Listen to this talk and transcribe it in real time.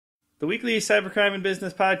The weekly Cybercrime and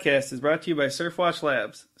Business podcast is brought to you by Surfwatch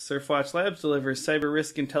Labs. Surfwatch Labs delivers cyber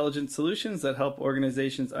risk intelligence solutions that help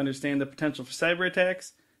organizations understand the potential for cyber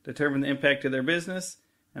attacks, determine the impact of their business,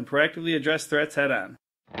 and proactively address threats head-on.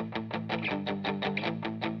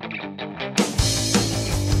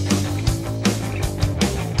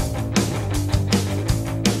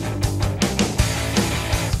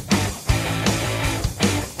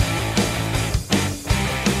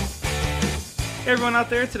 Hey everyone out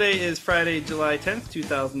there, today is Friday, July 10th,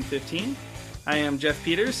 2015. I am Jeff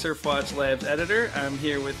Peters, Surfwatch Labs editor. I'm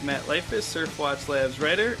here with Matt Leifus, Surfwatch Labs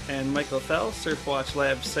writer, and Michael Fell, Surfwatch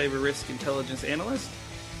Labs cyber risk intelligence analyst.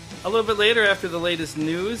 A little bit later, after the latest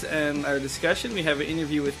news and our discussion, we have an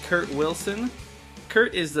interview with Curt Wilson.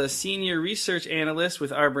 Curt is the senior research analyst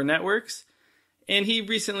with Arbor Networks, and he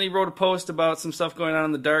recently wrote a post about some stuff going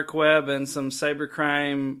on the dark web and some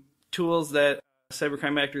cybercrime tools that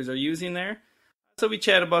cybercrime actors are using there. So we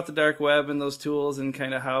chat about the dark web and those tools and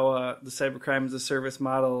kind of how the cybercrime as a service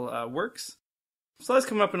model works. So that's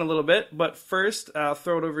coming up in a little bit, but first I'll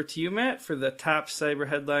throw it over to you, Matt, for the top cyber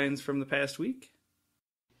headlines from the past week.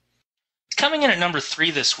 Coming in at number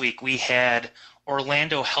 3 this week, we had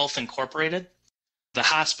Orlando Health Incorporated. The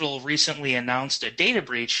hospital recently announced a data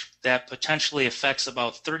breach that potentially affects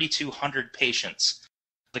about 3,200 patients.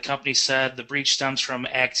 The company said the breach stems from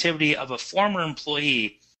activity of a former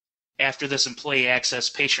employee after this employee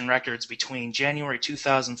accessed patient records between January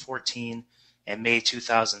 2014 and May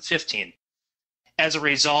 2015. As a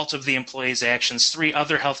result of the employee's actions, 3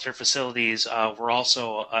 other healthcare facilities were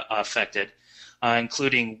also affected,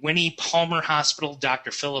 including Winnie Palmer Hospital, Dr.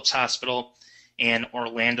 Phillips Hospital, and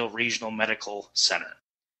Orlando Regional Medical Center.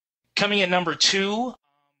 Coming at number 2,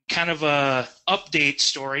 kind of a update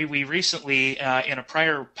story. We recently, in a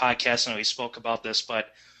prior podcast, I know we spoke about this, but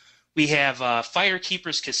we have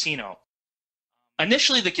Firekeepers Casino.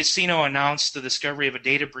 Initially, the casino announced the discovery of a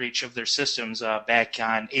data breach of their systems back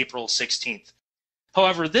on April 16th.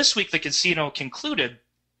 However, this week the casino concluded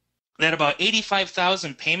that about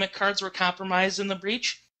 85,000 payment cards were compromised in the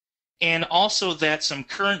breach, and also that some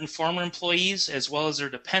current and former employees, as well as their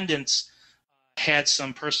dependents, had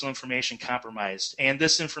some personal information compromised. And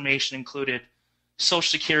this information included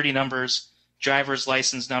social security numbers, driver's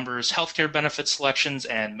license numbers, healthcare benefit selections,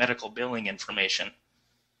 and medical billing information.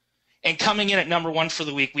 And coming in at number 1 for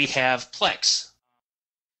the week, we have Plex.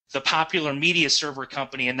 The popular media server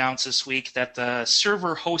company announced this week that the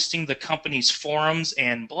server hosting the company's forums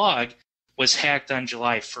and blog was hacked on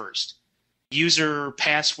July 1st. User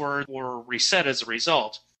passwords were reset as a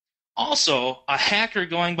result. Also, a hacker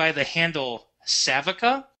going by the handle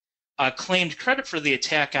Savica claimed credit for the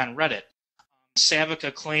attack on Reddit.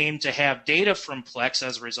 Savica claimed to have data from Plex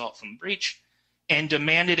as a result from the breach and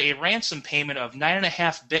demanded a ransom payment of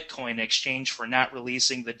 9.5 Bitcoin in exchange for not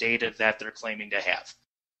releasing the data that they're claiming to have.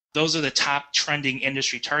 Those are the top trending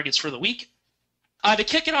industry targets for the week. To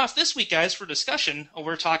kick it off this week, guys, for discussion,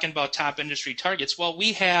 we're talking about top industry targets. Well,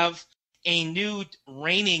 we have a new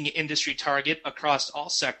reigning industry target across all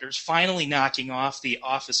sectors, finally knocking off the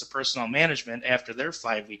Office of Personnel Management after their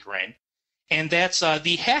 5-week reign. And that's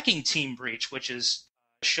the hacking team breach, which is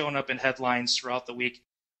showing up in headlines throughout the week.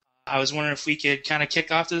 I was wondering if we could kind of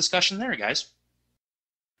kick off the discussion there, guys.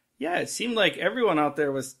 Yeah, it seemed like everyone out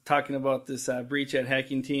there was talking about this breach at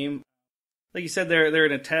Hacking Team. Like you said, they're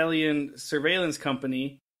an Italian surveillance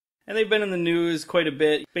company, and they've been in the news quite a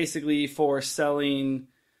bit, basically for selling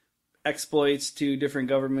exploits to different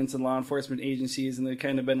governments and law enforcement agencies, and they've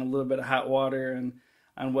kind of been a little bit of hot water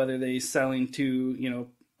on whether they're selling to,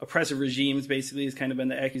 oppressive regimes, basically, has kind of been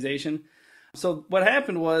the accusation. So what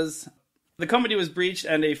happened was the company was breached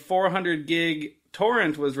and a 400 gig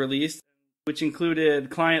torrent was released, which included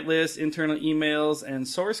client lists, internal emails, and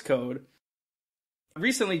source code.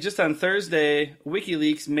 Recently, just on Thursday,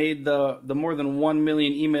 WikiLeaks made the more than 1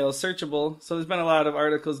 million emails searchable. So there's been a lot of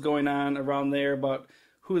articles going on around there about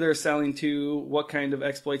who they're selling to, what kind of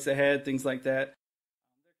exploits they had, things like that.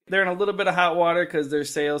 They're in a little bit of hot water because their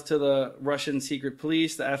sales to the Russian secret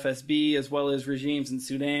police, the FSB, as well as regimes in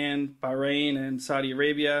Sudan, Bahrain, and Saudi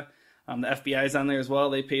Arabia. The FBI's on there as well.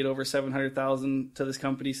 They paid over $700,000 to this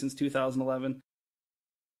company since 2011.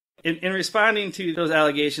 In responding to those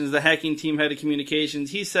allegations, the hacking team head of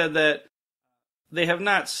communications, he said that they have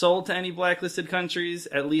not sold to any blacklisted countries,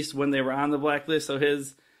 at least when they were on the blacklist. So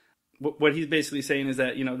what he's basically saying is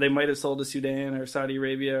that, they might have sold to Sudan or Saudi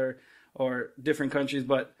Arabia or different countries,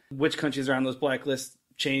 but which countries are on those blacklists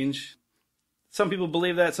change. Some people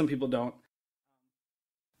believe that, some people don't.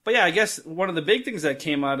 But yeah, I guess one of the big things that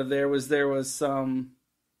came out of there was some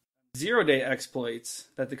zero-day exploits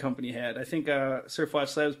that the company had. I think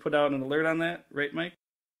Surfwatch Labs put out an alert on that, right, Mike?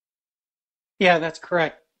 Yeah, that's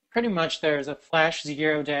correct. Pretty much there's a flash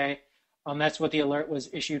 0 day. That's what the alert was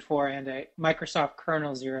issued for, and a Microsoft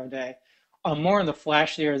kernel 0 day. More on the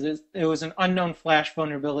flash there is it was an unknown flash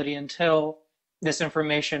vulnerability until this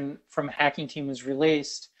information from a hacking team was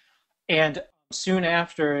released. And soon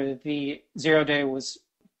after the 0 day was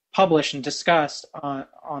published and discussed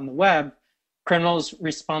on the web, criminals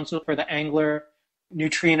responsible for the Angler,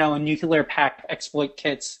 Neutrino, and Nuclear Pact exploit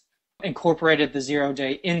kits incorporated the 0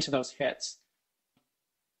 day into those kits.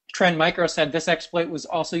 Trend Micro said this exploit was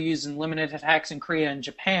also used in limited attacks in Korea and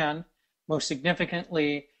Japan. Most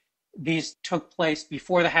significantly, these took place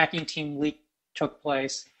before the hacking team leak took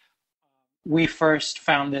place. We first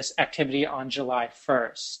found this activity on July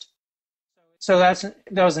 1st. So that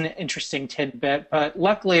was an interesting tidbit, but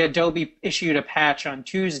luckily Adobe issued a patch on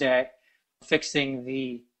Tuesday fixing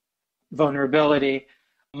the vulnerability.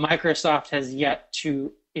 Microsoft has yet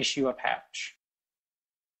to issue a patch.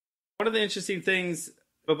 One of the interesting things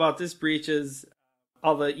about this breach is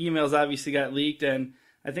all the emails obviously got leaked, and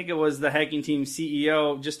I think it was the hacking team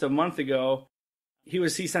CEO just a month ago. He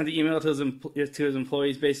sent the email to his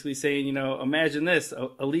employees basically saying, imagine this,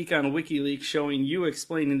 a leak on WikiLeaks showing you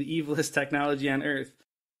explaining the evilest technology on Earth.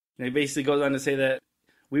 And he basically goes on to say that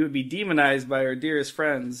we would be demonized by our dearest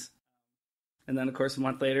friends. And then, of course, a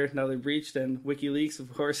month later, now they're breached, and WikiLeaks,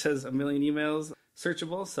 of course, has 1 million emails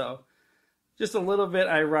searchable. So just a little bit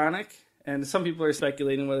ironic. And some people are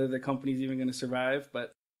speculating whether the company's even going to survive,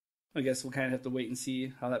 but I guess we'll kind of have to wait and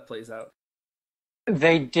see how that plays out.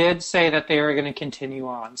 They did say that they are going to continue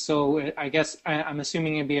on. So I guess I'm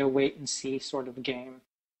assuming it'd be a wait and see sort of game.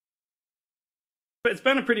 But it's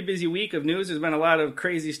been a pretty busy week of news. There's been a lot of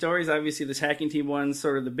crazy stories. Obviously, this hacking team one's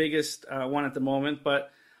sort of the biggest one at the moment.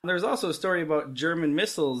 But there's also a story about German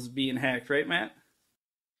missiles being hacked, right, Matt?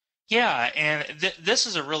 Yeah, and this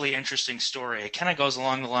is a really interesting story. It kind of goes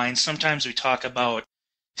along the lines. Sometimes we talk about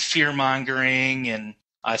fear-mongering and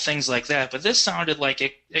things like that, but this sounded like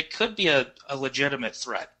it could be a legitimate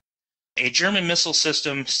threat. A German missile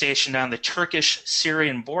system stationed on the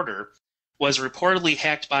Turkish-Syrian border was reportedly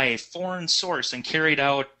hacked by a foreign source and carried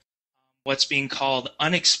out what's being called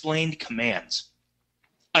unexplained commands.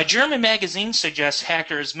 A German magazine suggests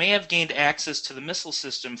hackers may have gained access to the missile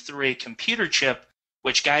system through a computer chip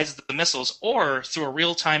which guides the missiles, or through a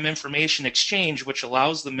real-time information exchange which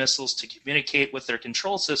allows the missiles to communicate with their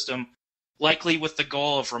control system, likely with the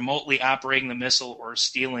goal of remotely operating the missile or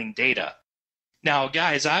stealing data. Now,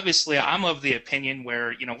 guys, obviously I'm of the opinion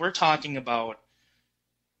where, we're talking about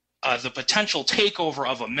the potential takeover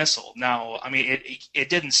of a missile. Now, I mean, it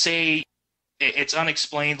didn't say, it's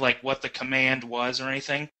unexplained like what the command was or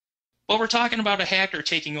anything, but we're talking about a hacker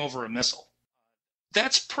taking over a missile.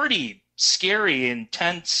 That's pretty scary,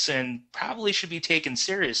 intense, and probably should be taken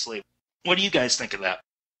seriously. What do you guys think of that?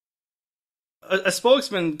 A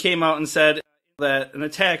spokesman came out and said that an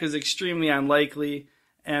attack is extremely unlikely,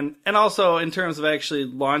 and also in terms of actually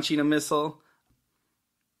launching a missile,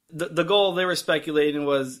 the goal they were speculating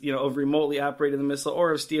was, of remotely operating the missile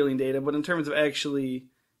or of stealing data, but in terms of actually,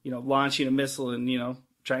 launching a missile and,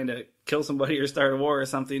 trying to kill somebody or start a war or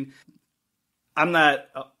something, I'm not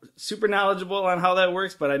super knowledgeable on how that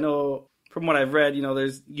works, but I know from what I've read,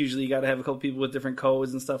 there's usually you got to have a couple people with different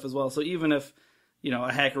codes and stuff as well. So even if,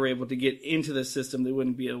 a hacker were able to get into the system, they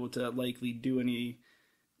wouldn't be able to likely do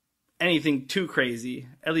anything too crazy,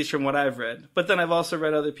 at least from what I've read. But then I've also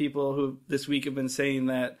read other people who this week have been saying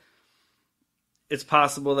that it's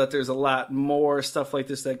possible that there's a lot more stuff like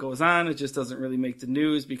this that goes on. It just doesn't really make the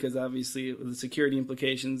news because obviously with the security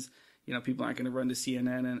implications, people aren't going to run to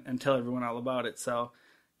CNN and tell everyone all about it. So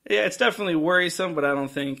yeah, it's definitely worrisome, but I don't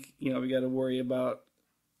think, we got to worry about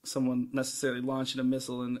someone necessarily launching a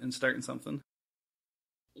missile and starting something.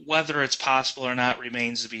 Whether it's possible or not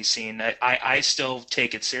remains to be seen. I still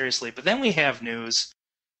take it seriously. But then we have news.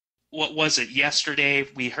 What was it? Yesterday,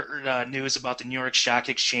 we heard news about the New York Stock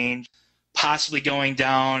Exchange possibly going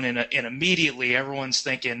down, and immediately everyone's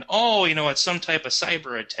thinking, it's some type of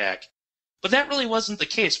cyber attack. But that really wasn't the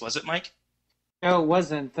case, was it, Mike? No, it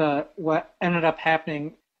wasn't. What ended up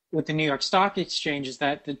happening with the New York Stock Exchange is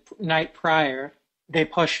that the night prior, they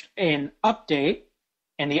pushed an update,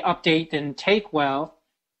 and the update didn't take well,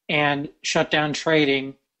 and shut down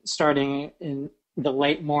trading starting in the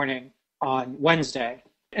late morning on Wednesday.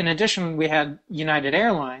 In addition, we had United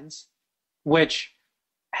Airlines, which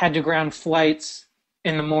had to ground flights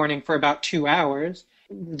in the morning for about 2 hours.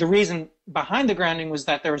 The reason behind the grounding was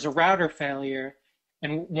that there was a router failure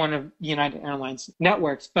in one of United Airlines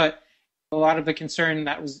networks, but a lot of the concern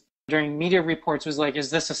that was during media reports was like, is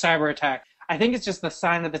this a cyber attack? I think it's just the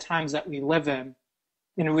sign of the times that we live in.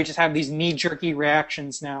 We just have these knee-jerky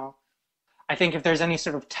reactions now. I think if there's any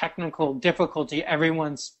sort of technical difficulty,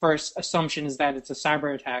 everyone's first assumption is that it's a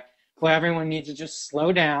cyber attack. Well, everyone needs to just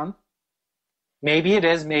slow down. Maybe it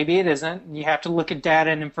is, maybe it isn't. You have to look at data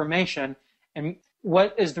and information. And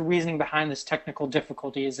what is the reasoning behind this technical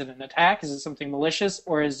difficulty? Is it an attack? Is it something malicious?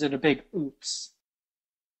 Or is it a big oops?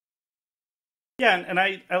 Yeah, and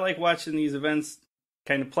I like watching these events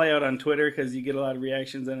kind of play out on Twitter because you get a lot of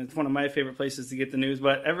reactions, and it's one of my favorite places to get the news,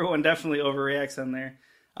 but everyone definitely overreacts on there.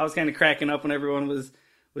 I was kind of cracking up when everyone was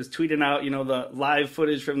tweeting out, the live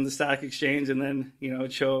footage from the stock exchange, and then,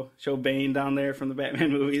 it'd show Bane down there from the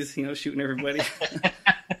Batman movies, shooting everybody.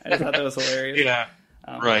 I just thought that was hilarious. Yeah,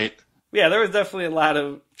 right. Yeah, there was definitely a lot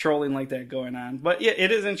of trolling like that going on. But yeah,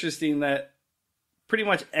 it is interesting that pretty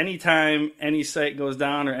much any time any site goes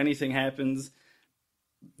down or anything happens,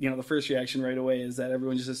 the first reaction right away is that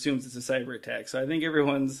everyone just assumes it's a cyber attack. So I think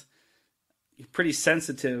everyone's pretty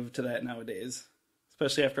sensitive to that nowadays,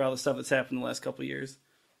 especially after all the stuff that's happened in the last couple of years.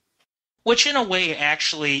 Which, in a way,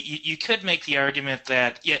 actually, you could make the argument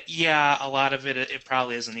that, yeah, a lot of it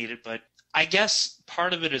probably isn't needed, but I guess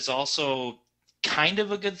part of it is also kind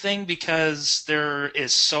of a good thing because there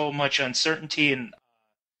is so much uncertainty and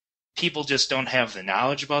people just don't have the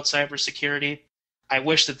knowledge about cybersecurity. I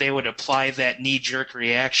wish that they would apply that knee-jerk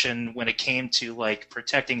reaction when it came to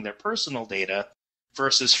protecting their personal data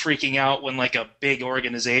versus freaking out when a big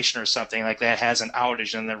organization or something like that has an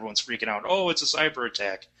outage and everyone's freaking out. Oh, it's a cyber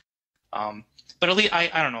attack. But at least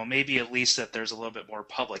I don't know. Maybe at least that there's a little bit more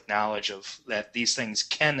public knowledge of that these things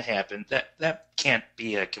can happen. That can't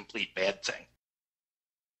be a complete bad thing.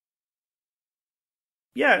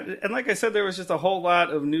 Yeah, and like I said, there was just a whole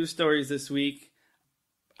lot of news stories this week.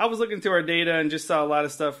 I was looking through our data and just saw a lot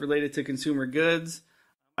of stuff related to consumer goods.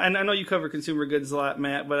 And I know you cover consumer goods a lot,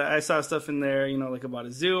 Matt, but I saw stuff in there, about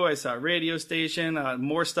a zoo. I saw a radio station,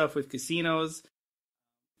 more stuff with casinos.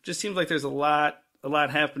 Just seems like there's a lot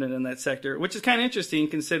happening in that sector, which is kind of interesting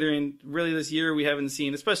considering really this year we haven't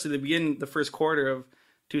seen, especially the first quarter of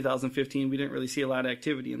 2015, we didn't really see a lot of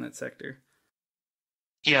activity in that sector.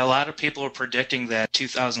 Yeah, a lot of people are predicting that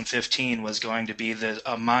 2015 was going to be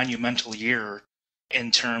a monumental year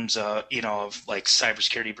in terms of, of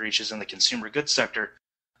cybersecurity breaches in the consumer goods sector,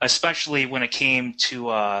 especially when it came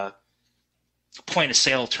to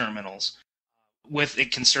point-of-sale terminals. With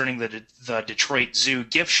it concerning the Detroit Zoo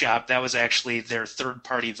gift shop, that was actually their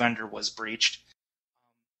third-party vendor was breached.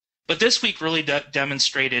 But this week really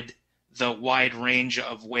demonstrated the wide range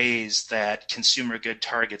of ways that consumer good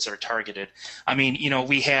targets are targeted. I mean,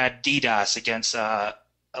 we had DDoS against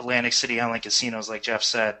Atlantic City online casinos, like Jeff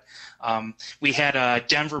said. We had a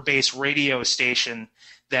Denver-based radio station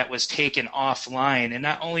that was taken offline, and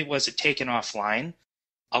not only was it taken offline,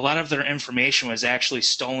 a lot of their information was actually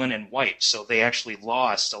stolen and wiped, so they actually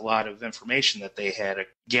lost a lot of information that they had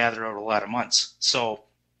gathered over a lot of months. So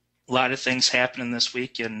a lot of things happening this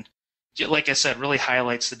week, and like I said, really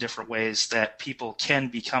highlights the different ways that people can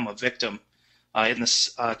become a victim in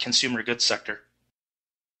this consumer goods sector.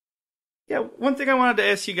 Yeah, one thing I wanted to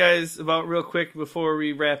ask you guys about real quick before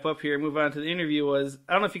we wrap up here and move on to the interview was,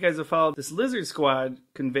 I don't know if you guys have followed this Lizard Squad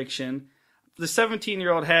conviction. The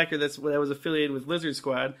 17-year-old hacker that was affiliated with Lizard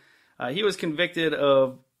Squad, he was convicted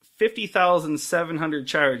of 50,700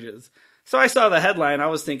 charges. So I saw the headline, I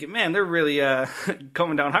was thinking, man, they're really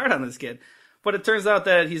coming down hard on this kid. But it turns out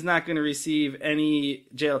that he's not going to receive any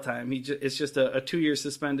jail time. It's just a 2-year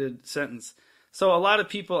suspended sentence. So a lot of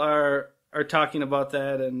people are talking about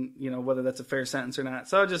that and, whether that's a fair sentence or not.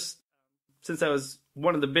 So since that was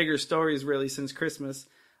one of the bigger stories really since Christmas,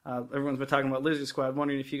 everyone's been talking about Lizard Squad.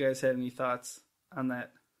 Wondering if you guys had any thoughts on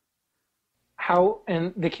that.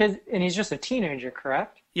 And the kid, and he's just a teenager,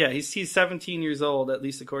 correct? Yeah, he's 17 years old, at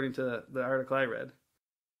least according to the article I read.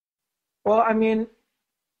 Well, I mean,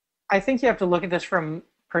 I think you have to look at this from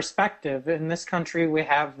perspective. In this country, we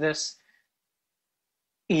have this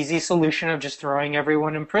easy solution of just throwing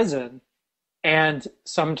everyone in prison. And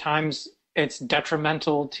sometimes it's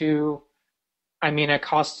detrimental to, it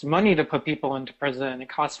costs money to put people into prison. It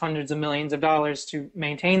costs hundreds of millions of dollars to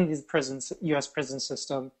maintain these prisons, U.S. prison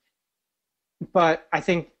system. But I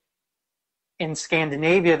think in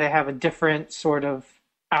Scandinavia, they have a different sort of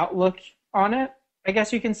outlook on it, I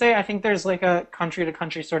guess you can say. I think there's a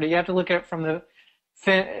country-to-country sort of, you have to look at it from the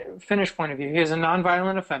Finnish point of view. He is a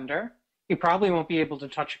nonviolent offender. He probably won't be able to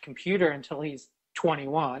touch a computer until he's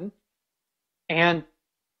 21. And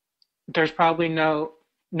there's probably no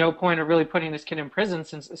point of really putting this kid in prison,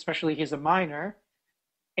 since especially he's a minor.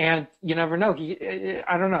 And you never know.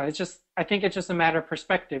 I don't know. I think it's just a matter of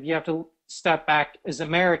perspective. You have to step back as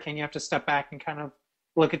American. You have to step back and kind of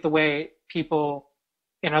look at the way people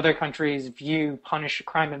in other countries view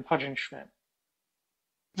crime and punishment.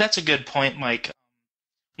 That's a good point, Mike.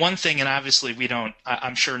 One thing, and obviously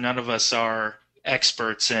I'm sure none of us are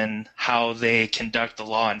experts in how they conduct the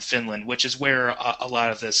law in Finland, which is where a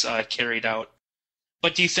lot of this carried out.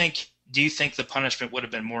 But do you think the punishment would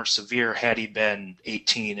have been more severe had he been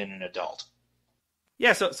 18 and an adult?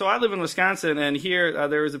 Yeah, so I live in Wisconsin, and here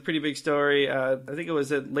there was a pretty big story. I think it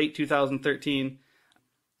was in late 2013.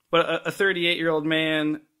 But a 38-year-old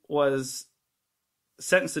man was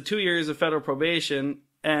sentenced to 2 years of federal probation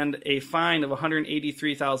and a fine of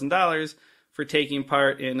 $183,000 for taking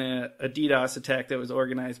part in a DDoS attack that was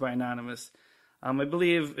organized by Anonymous. I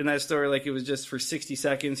believe in that story, like, it was just for 60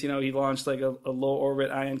 seconds. You know, he launched like a low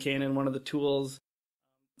orbit ion cannon, one of the tools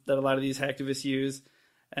that a lot of these hacktivists use.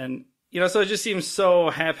 And, you know, so it just seems so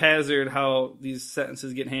haphazard how these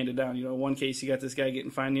sentences get handed down. You know, one case, you got this guy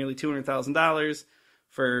getting fined nearly $200,000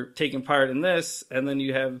 for taking part in this. And then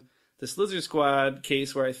you have this Lizard Squad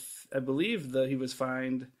case where I believe that he was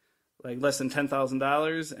fined like less than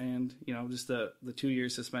 $10,000 and, you know, just the 2-year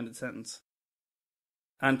suspended sentence.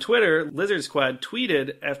 On Twitter, Lizard Squad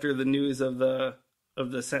tweeted after the news of the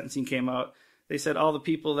sentencing came out. They said, all the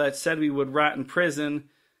people that said we would rot in prison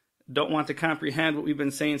don't want to comprehend what we've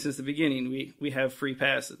been saying since the beginning. We have free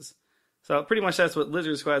passes. So pretty much that's what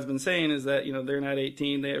Lizard Squad's been saying, is that, you know, they're not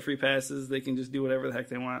 18, they have free passes, they can just do whatever the heck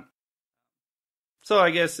they want. So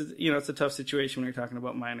I guess, you know, it's a tough situation when you're talking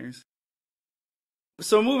about minors.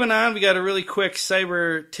 So moving on, we got a really quick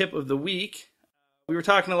cyber tip of the week. We were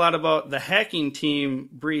talking a lot about the hacking team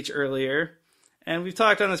breach earlier, and we've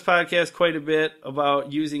talked on this podcast quite a bit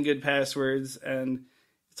about using good passwords, and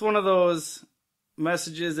it's one of those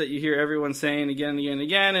messages that you hear everyone saying again and again and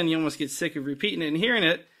again, and you almost get sick of repeating it and hearing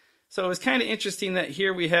it. So it was kind of interesting that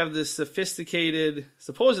here we have this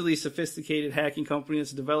supposedly sophisticated hacking company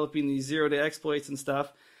that's developing these zero-day exploits and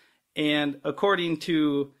stuff, and according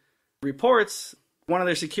to reports, one of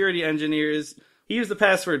their security engineers, he used the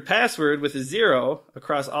password with a 0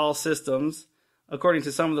 across all systems, according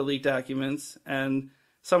to some of the leaked documents. And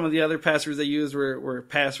some of the other passwords they used were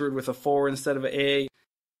password with a 4 instead of an A.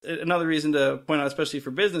 Another reason to point out, especially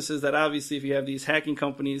for businesses, that obviously if you have these hacking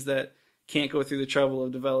companies that can't go through the trouble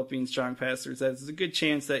of developing strong passwords, there's a good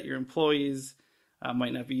chance that your employees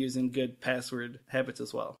might not be using good password habits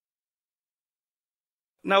as well.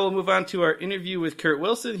 Now we'll move on to our interview with Curt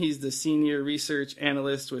Wilson. He's the senior research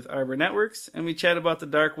analyst with Arbor Networks, and we chat about the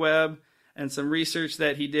dark web and some research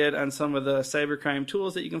that he did on some of the cybercrime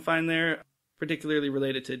tools that you can find there, particularly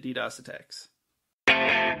related to DDoS attacks.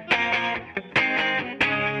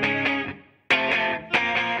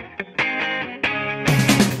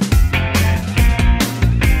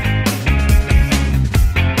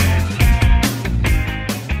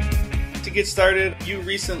 To get started, you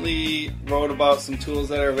recently wrote about some tools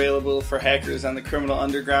that are available for hackers on the criminal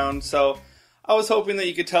underground. So I was hoping that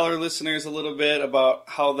you could tell our listeners a little bit about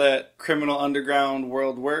how that criminal underground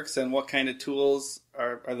world works and what kind of tools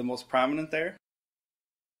are the most prominent there.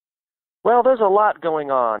 Well, there's a lot going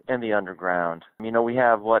on in the underground. You know, we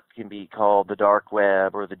have what can be called the dark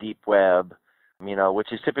web or the deep web, you know,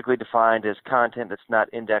 which is typically defined as content that's not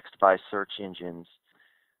indexed by search engines.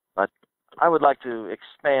 But I would like to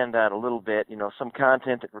expand that a little bit. You know, some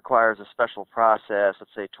content that requires a special process,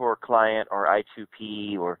 let's say Tor client or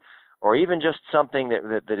I2P, or even just something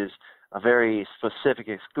that is a very specific,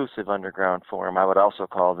 exclusive underground forum, I would also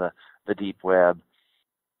call the deep web.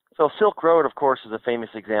 So Silk Road, of course, is a famous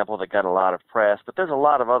example that got a lot of press, but there's a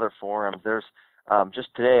lot of other forums. There's just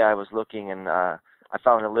today I was looking and I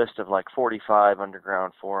found a list of like 45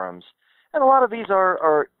 underground forums, and a lot of these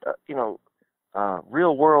are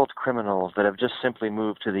real-world criminals that have just simply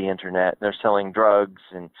moved to the internet. They're selling drugs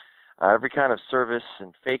and every kind of service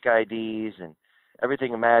and fake IDs and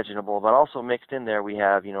everything imaginable. But also mixed in there, we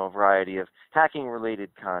have, you know, a variety of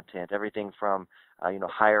hacking-related content, everything from,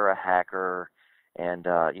 hire a hacker and,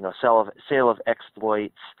 sale of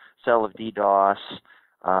exploits, sale of DDoS.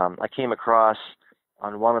 I came across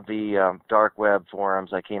on one of the dark web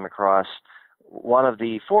forums, I came across one of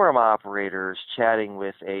the forum operators chatting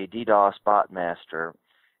with a DDoS bot master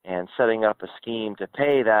and setting up a scheme to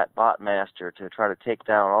pay that bot master to try to take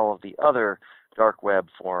down all of the other dark web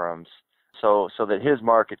forums so that his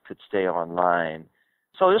market could stay online.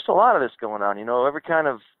 So just a lot of this going on, you know, every kind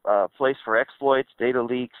of place for exploits, data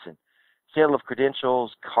leaks, and sale of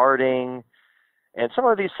credentials, carding. And some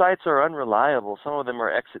of these sites are unreliable. Some of them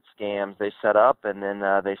are exit scams they set up, and then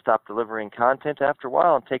they stop delivering content after a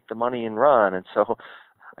while and take the money and run. And so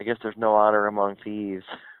I guess there's no honor among thieves.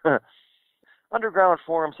 Underground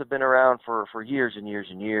forums have been around for years and years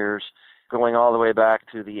and years, going all the way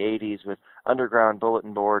back to the 80s with underground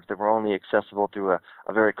bulletin boards that were only accessible through a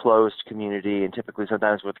very closed community, and typically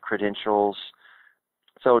sometimes with credentials.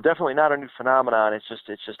 So definitely not a new phenomenon. It's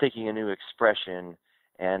just taking a new expression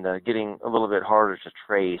and getting a little bit harder to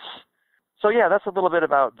trace. So yeah, that's a little bit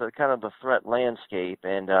about the kind of the threat landscape.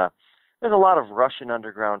 And there's a lot of Russian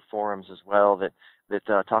underground forums as well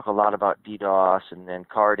that talk a lot about DDoS and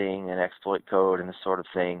carding and exploit code and this sort of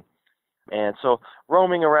thing. And so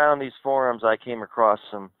roaming around these forums, I came across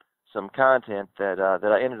some content that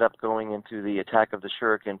I ended up going into the Attack of the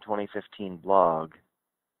Shuriken 2015 blog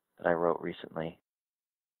that I wrote recently.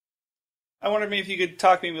 I wonder if you could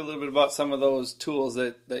talk maybe a little bit about some of those tools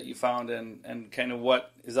that you found and kind of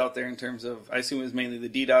what is out there in terms of, I assume it was mainly the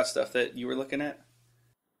DDoS stuff that you were looking at?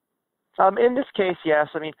 In this case, yes.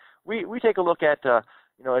 I mean, we take a look at,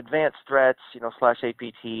 advanced threats,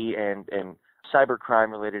 /APT and cybercrime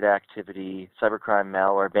related activity, cybercrime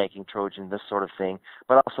malware, banking Trojan, this sort of thing,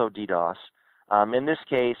 but also DDoS. In this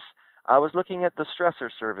case, I was looking at the stressor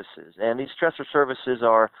services, and these stressor services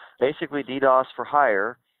are basically DDoS for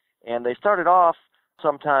hire. And they started off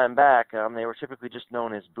some time back. They were typically just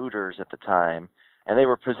known as booters at the time. And they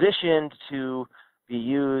were positioned to be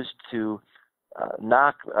used to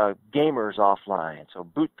knock gamers offline. So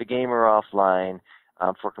boot the gamer offline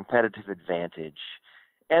for competitive advantage.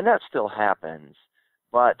 And that still happens.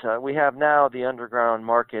 But we have now the underground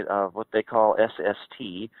market of what they call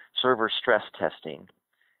SST, server stress testing.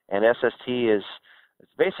 And SST is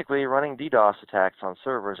basically running DDoS attacks on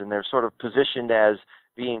servers, and they're sort of positioned as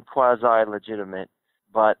being quasi-legitimate,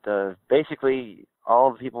 but basically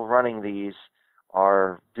all the people running these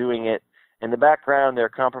are doing it. In the background, they're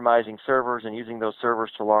compromising servers and using those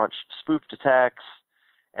servers to launch spoofed attacks,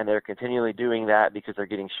 and they're continually doing that because they're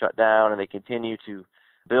getting shut down, and they continue to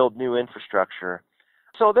build new infrastructure.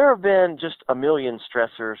 So there have been just a million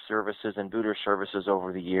stressor services and booter services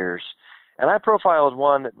over the years. And I profiled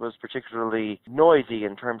one that was particularly noisy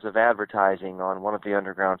in terms of advertising on one of the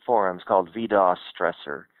underground forums called VDOS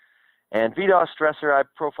Stressor. And VDOS Stressor, I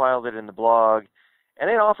profiled it in the blog, and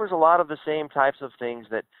it offers a lot of the same types of things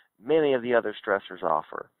that many of the other stressors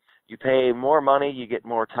offer. You pay more money, you get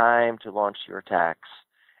more time to launch your attacks.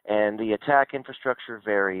 And the attack infrastructure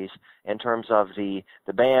varies in terms of the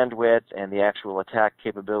bandwidth and the actual attack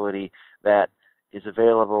capability that is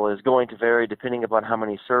available is going to vary depending upon how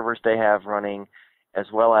many servers they have running, as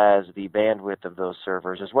well as the bandwidth of those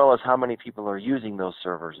servers, as well as how many people are using those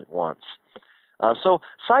servers at once. So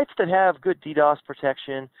sites that have good DDoS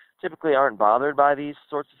protection typically aren't bothered by these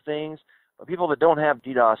sorts of things, but people that don't have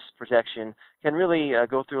DDoS protection can really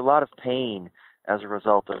go through a lot of pain as a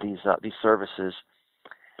result of these services.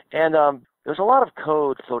 And there's a lot of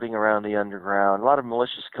code floating around the underground, a lot of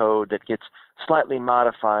malicious code that gets slightly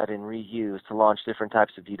modified and reused to launch different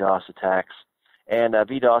types of DDoS attacks. And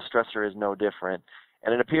VDOS Stressor is no different.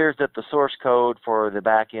 And it appears that the source code for the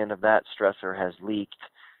back end of that stressor has leaked.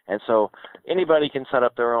 And so anybody can set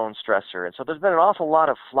up their own stressor. And so there's been an awful lot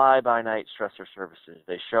of fly-by-night stressor services.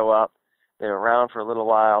 They show up, they're around for a little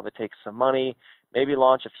while, they take some money, maybe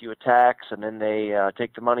launch a few attacks, and then they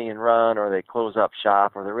take the money and run, or they close up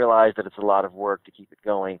shop, or they realize that it's a lot of work to keep it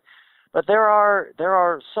going. But there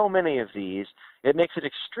are so many of these, it makes it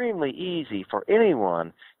extremely easy for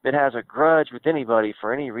anyone that has a grudge with anybody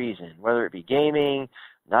for any reason, whether it be gaming,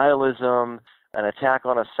 nihilism, an attack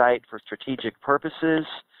on a site for strategic purposes,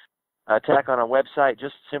 an attack on a website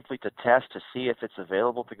just simply to test to see if it's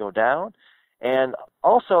available to go down. And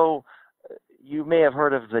also, you may have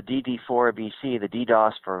heard of the DD4BC, the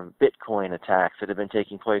DDoS for Bitcoin attacks that have been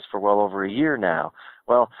taking place for well over a year now.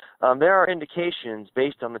 Well, there are indications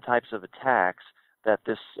based on the types of attacks that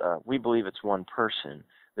this, we believe it's one person.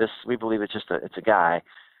 We believe it's a guy.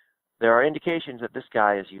 There are indications that this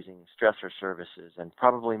guy is using stressor services, and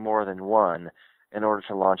probably more than one, in order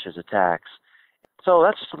to launch his attacks. So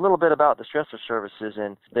that's just a little bit about the stressor services,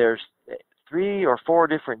 and there's 3 or 4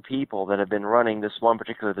 different people that have been running this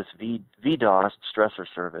VDOS stressor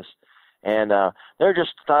service. And there are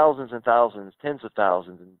just thousands and thousands, tens of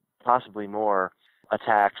thousands, and possibly more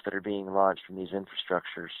attacks that are being launched from these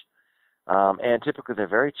infrastructures. And typically they're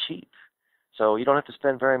very cheap. So you don't have to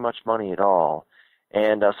spend very much money at all.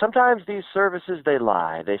 And sometimes these services, they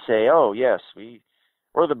lie. They say, oh, yes,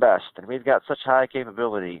 we're the best, and we've got such high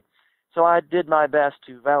capability. So I did my best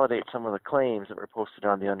to validate some of the claims that were posted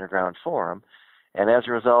on the Underground Forum. And as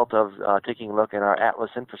a result of taking a look at our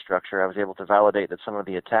Atlas infrastructure, I was able to validate that some of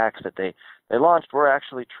the attacks that they launched were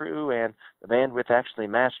actually true, and the bandwidth actually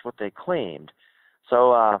matched what they claimed.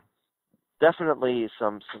 So definitely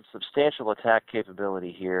some substantial attack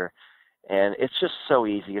capability here. And it's just so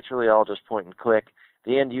easy. It's really all just point and click.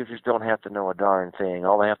 the end users don't have to know a darn thing.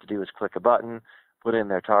 All they have to do is click a button, put in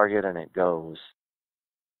their target, and it goes.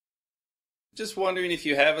 Just wondering if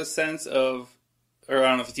you have a sense of, or I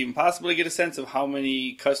don't know if it's even possible to get a sense of how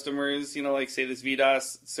many customers, like say this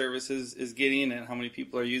VDOS service is getting and how many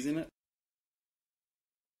people are using it?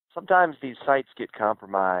 Sometimes these sites get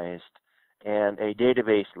compromised and a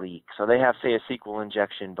database leak. So they have, say, a SQL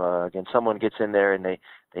injection bug, and someone gets in there and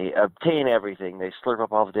they obtain everything. They slurp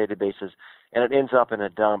up all the databases, and it ends up in a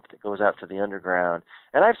dump that goes out to the underground.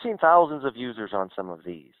 And I've seen thousands of users on some of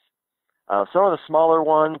these. Some of the smaller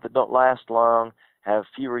ones that don't last long have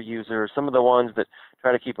fewer users. Some of the ones that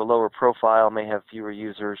try to keep a lower profile may have fewer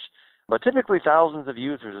users. But typically thousands of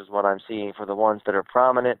users is what I'm seeing for the ones that are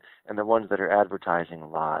prominent and the ones that are advertising a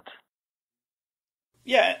lot.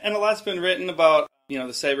 Yeah, and a lot's been written about, the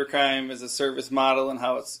cybercrime as a service model and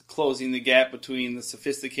how it's closing the gap between the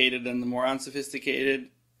sophisticated and the more unsophisticated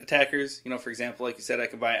attackers. For example, like you said, I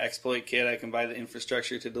can buy an exploit kit, I can buy the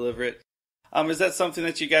infrastructure to deliver it. Is that something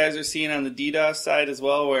that you guys are seeing on the DDoS side as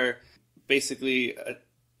well, where basically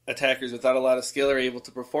attackers without a lot of skill are able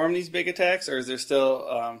to perform these big attacks, or is there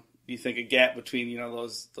still, do you think, a gap between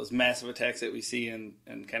those massive attacks that we see and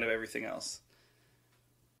kind of everything else?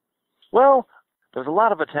 Well, there's a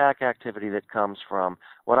lot of attack activity that comes from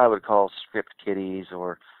what I would call script kiddies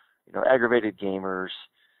or aggravated gamers.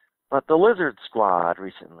 But the Lizard Squad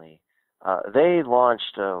recently, they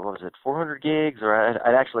launched, 400 gigs, or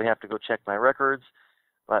I'd actually have to go check my records,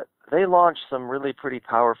 but they launched some really pretty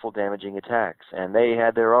powerful damaging attacks, and they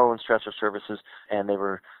had their own stressor services, and they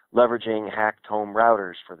were leveraging hacked home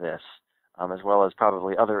routers for this, as well as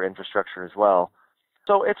probably other infrastructure as well.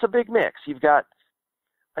 So it's a big mix.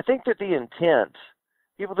 I think that the intent,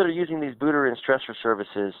 people that are using these booter and stressor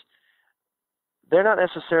services, they're not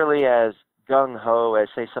necessarily as gung-ho as,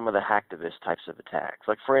 say, some of the hacktivist types of attacks.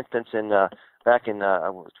 Like, for instance, back in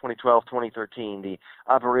 2012, 2013, the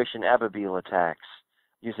Operation Ababil attacks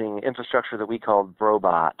using infrastructure that we called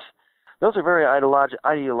Brobot. Those are very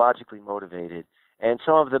ideologically motivated. And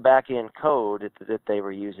some of the back-end code that they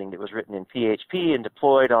were using that was written in PHP and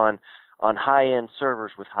deployed on high-end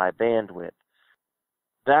servers with high bandwidth.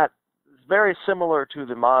 That is very similar to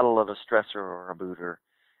the model of a stressor or a booter.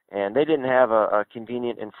 And they didn't have a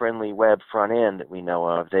convenient and friendly web front end that we know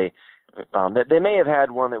of. They may have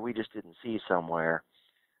had one that we just didn't see somewhere,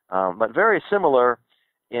 but very similar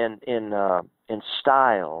in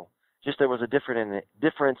style. Just there was a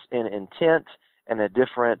difference in intent and a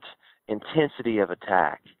different intensity of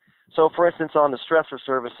attack. So, for instance, on the stressor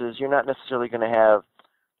services, you're not necessarily going to have.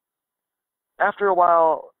 After a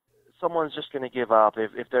while, someone's just going to give up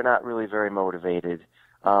if they're not really very motivated.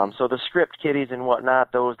 So the script kiddies and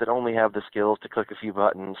whatnot, those that only have the skills to click a few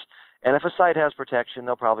buttons, and if a site has protection,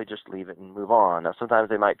 they'll probably just leave it and move on. Now, sometimes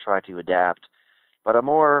they might try to adapt, but a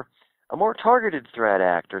more targeted threat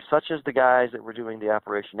actor, such as the guys that were doing the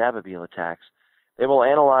Operation Ababil attacks, they will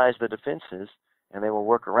analyze the defenses and they will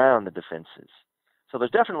work around the defenses. So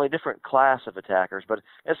there's definitely a different class of attackers, but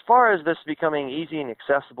as far as this becoming easy and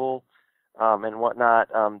accessible and whatnot,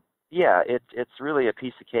 yeah, it's really a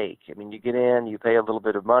piece of cake. I mean, you get in, you pay a little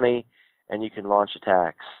bit of money, and you can launch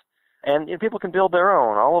attacks. And people can build their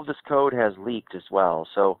own. All of this code has leaked as well,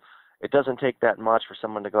 so it doesn't take that much for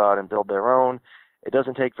someone to go out and build their own. It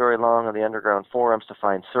doesn't take very long on the underground forums to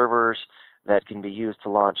find servers that can be used to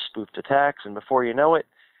launch spoofed attacks, and before you know it,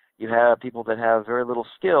 you have people that have very little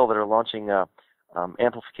skill that are launching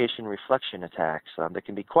amplification reflection attacks that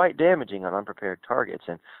can be quite damaging on unprepared targets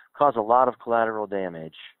and cause a lot of collateral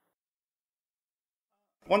damage.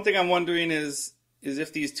 One thing I'm wondering is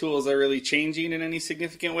if these tools are really changing in any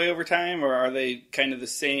significant way over time, or are they kind of the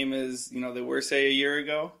same as they were, say, a year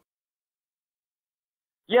ago?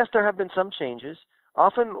 Yes, there have been some changes.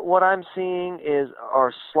 Often what I'm seeing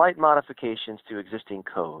are slight modifications to existing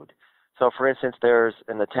code. So, for instance, there's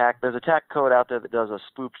attack code out there that does a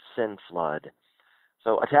spoofed SYN flood.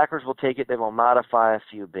 So attackers will take it, they will modify a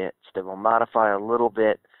few bits, they will modify a little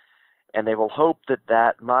bit, and they will hope that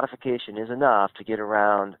that modification is enough to get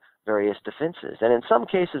around various defenses. And in some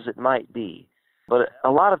cases it might be. But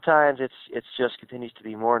a lot of times it's just continues to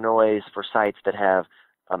be more noise for sites that have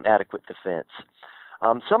adequate defense.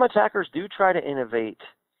 Some attackers do try to innovate.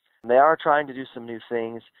 They are trying to do some new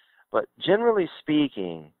things. But generally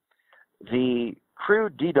speaking, the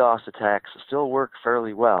crude DDoS attacks still work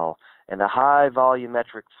fairly well. And the high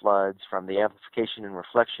volumetric floods from the amplification and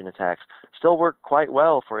reflection attacks still work quite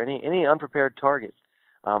well for any unprepared target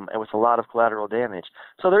and with a lot of collateral damage.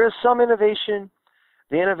 So there is some innovation.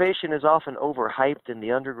 The innovation is often overhyped in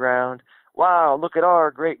the underground. Wow, look at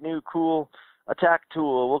our great new cool attack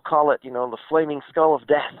tool. We'll call it, the flaming skull of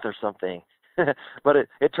death or something. but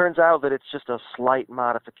it turns out that it's just a slight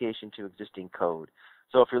modification to existing code.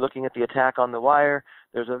 So if you're looking at the attack on the wire,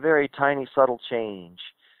 there's a very tiny, subtle change.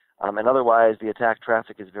 And otherwise, the attack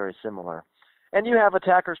traffic is very similar. And you have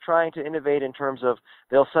attackers trying to innovate in terms of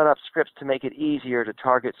they'll set up scripts to make it easier to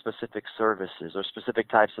target specific services or specific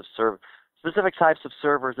types of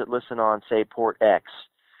servers that listen on, say, port X.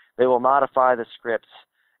 They will modify the scripts,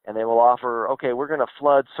 and they will offer, okay, we're going to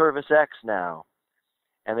flood service X now.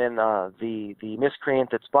 And then the miscreant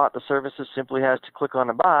that's bought the services simply has to click on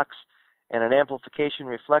a box, and an amplification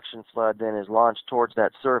reflection flood then is launched towards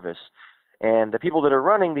that service. And the people that are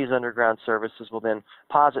running these underground services will then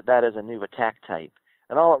posit that as a new attack type.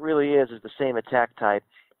 And all it really is the same attack type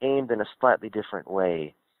aimed in a slightly different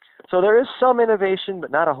way. So there is some innovation, but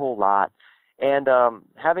not a whole lot. And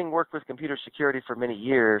having worked with computer security for many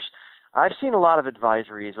years, I've seen a lot of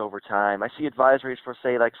advisories over time. I see advisories for,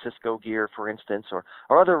 say, like Cisco gear, for instance, or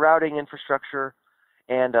other routing infrastructure.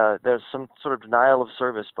 And there's some sort of denial of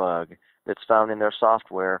service bug that's found in their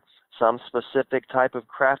software. Some specific type of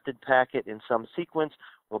crafted packet in some sequence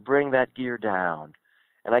will bring that gear down.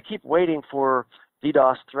 And I keep waiting for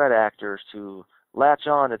DDoS threat actors to latch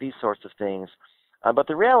on to these sorts of things. But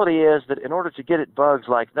the reality is that in order to get at bugs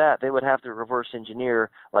like that, they would have to reverse engineer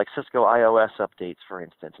like Cisco iOS updates, for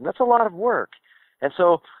instance. And that's a lot of work. And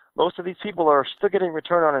so most of these people are still getting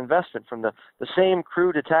return on investment from the same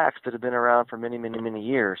crude attacks that have been around for many, many, many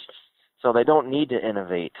years. So they don't need to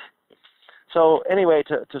innovate. So anyway,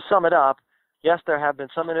 to sum it up, yes, there have been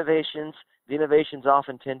some innovations. The innovations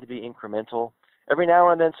often tend to be incremental. Every now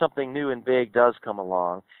and then something new and big does come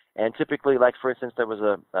along. And typically, like for instance, there was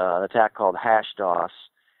an attack called HashDOS.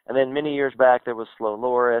 And then many years back there was Slow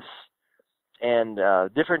Loris and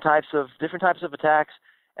different types of attacks.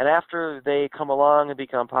 And after they come along and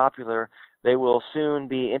become popular, they will soon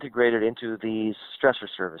be integrated into these stressor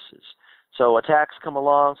services. So attacks come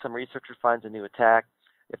along, some researcher finds a new attack.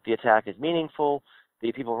 If the attack is meaningful,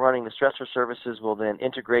 the people running the stressor services will then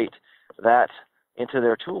integrate that into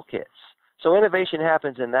their toolkits. So innovation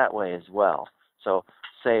happens in that way as well. So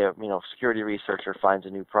say a security researcher finds a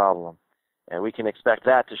new problem, and we can expect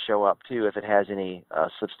that to show up too if it has any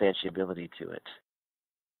substantiability to it.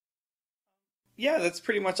 Yeah, that's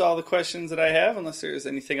pretty much all the questions that I have, unless there's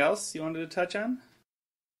anything else you wanted to touch on.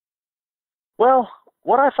 Well,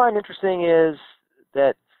 what I find interesting is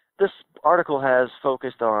that this article has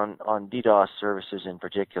focused on DDoS services in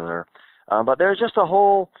particular, but there's just a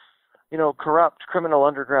whole, corrupt criminal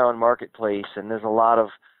underground marketplace, and there's a lot of,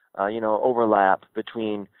 overlap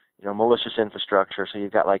between, malicious infrastructure. So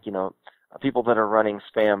you've got people that are running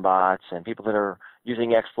spam bots and people that are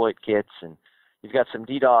using exploit kits, and you've got some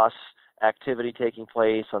DDoS activity taking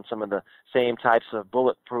place on some of the same types of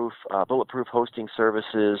bulletproof hosting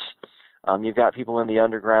services. You've got people in the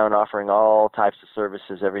underground offering all types of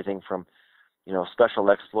services, everything from,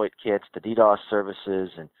 special exploit kits to DDoS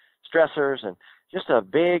services and stressors, and just a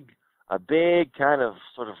big kind of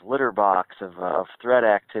sort of litter box of threat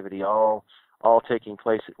activity all taking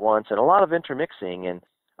place at once, and a lot of intermixing. And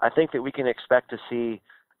I think that we can expect to see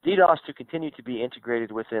DDoS to continue to be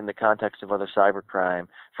integrated within the context of other cybercrime,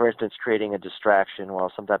 for instance, creating a distraction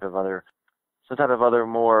while some type of other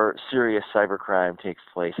more serious cybercrime takes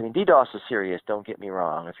place. I mean, DDoS is serious, don't get me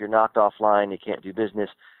wrong. If you're knocked offline, you can't do business,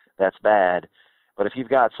 that's bad. But if you've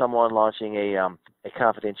got someone launching a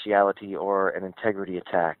confidentiality or an integrity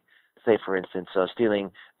attack, say, for instance,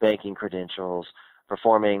 stealing banking credentials,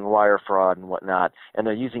 performing wire fraud and whatnot, and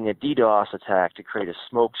they're using a DDoS attack to create a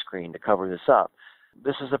smoke screen to cover this up,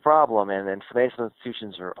 this is a problem, and financial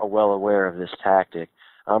institutions are well aware of this tactic.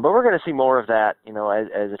 But we're going to see more of that,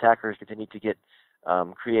 as attackers continue to get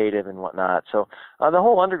creative and whatnot. So the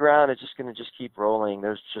whole underground is just going to keep rolling.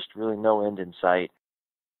 There's just really no end in sight.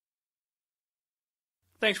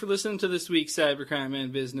 Thanks for listening to this week's Cybercrime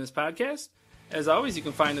and Business podcast. As always, you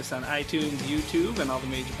can find us on iTunes, YouTube, and all the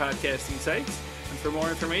major podcasting sites. And for more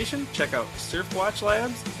information, check out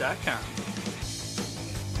surfwatchlabs.com.